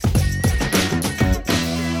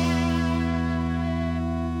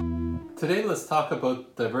Today let's talk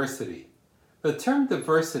about diversity. The term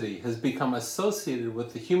diversity has become associated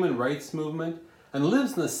with the human rights movement and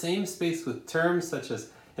lives in the same space with terms such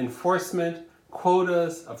as enforcement,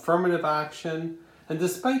 quotas, affirmative action, and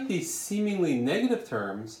despite these seemingly negative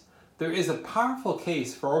terms, there is a powerful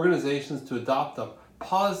case for organizations to adopt a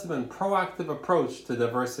positive and proactive approach to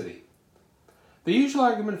diversity. The usual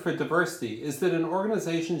argument for diversity is that an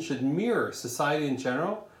organization should mirror society in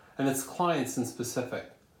general and its clients in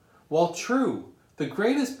specific. While true, the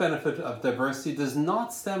greatest benefit of diversity does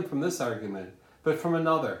not stem from this argument, but from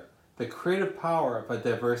another, the creative power of a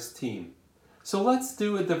diverse team. So let's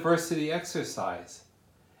do a diversity exercise.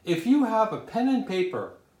 If you have a pen and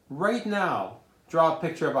paper, right now, draw a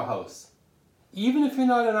picture of a house. Even if you're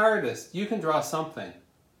not an artist, you can draw something.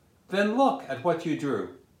 Then look at what you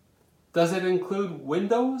drew. Does it include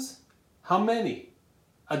windows? How many?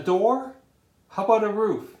 A door? How about a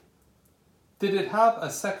roof? Did it have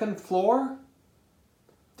a second floor?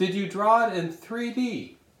 Did you draw it in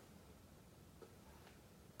 3D?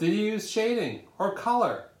 Did you use shading or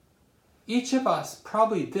color? Each of us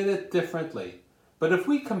probably did it differently, but if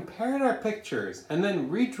we compared our pictures and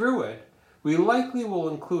then redrew it, we likely will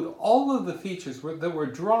include all of the features that were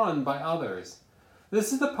drawn by others.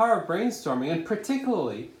 This is the power of brainstorming, and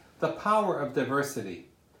particularly the power of diversity.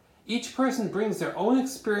 Each person brings their own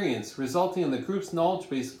experience, resulting in the group's knowledge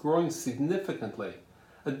base growing significantly.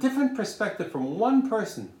 A different perspective from one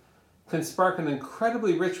person can spark an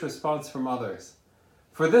incredibly rich response from others.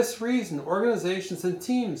 For this reason, organizations and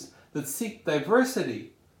teams that seek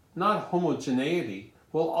diversity, not homogeneity,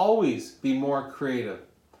 will always be more creative.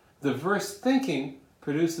 Diverse thinking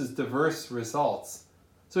produces diverse results.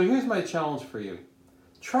 So here's my challenge for you.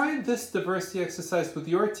 Try this diversity exercise with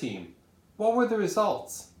your team. What were the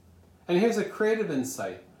results? And here's a creative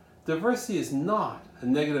insight. Diversity is not a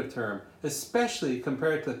negative term, especially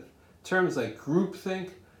compared to terms like groupthink,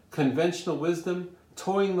 conventional wisdom,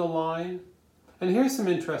 towing the line. And here's some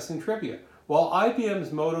interesting trivia. While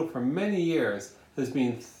IBM's motto for many years has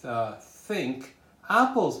been think,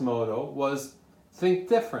 Apple's motto was think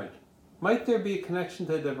different. Might there be a connection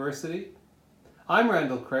to diversity? I'm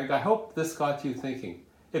Randall Craig. I hope this got you thinking.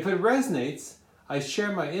 If it resonates, I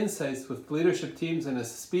share my insights with leadership teams and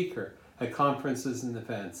as a speaker at conferences and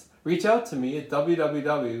events. Reach out to me at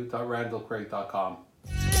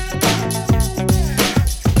www.randallcraig.com.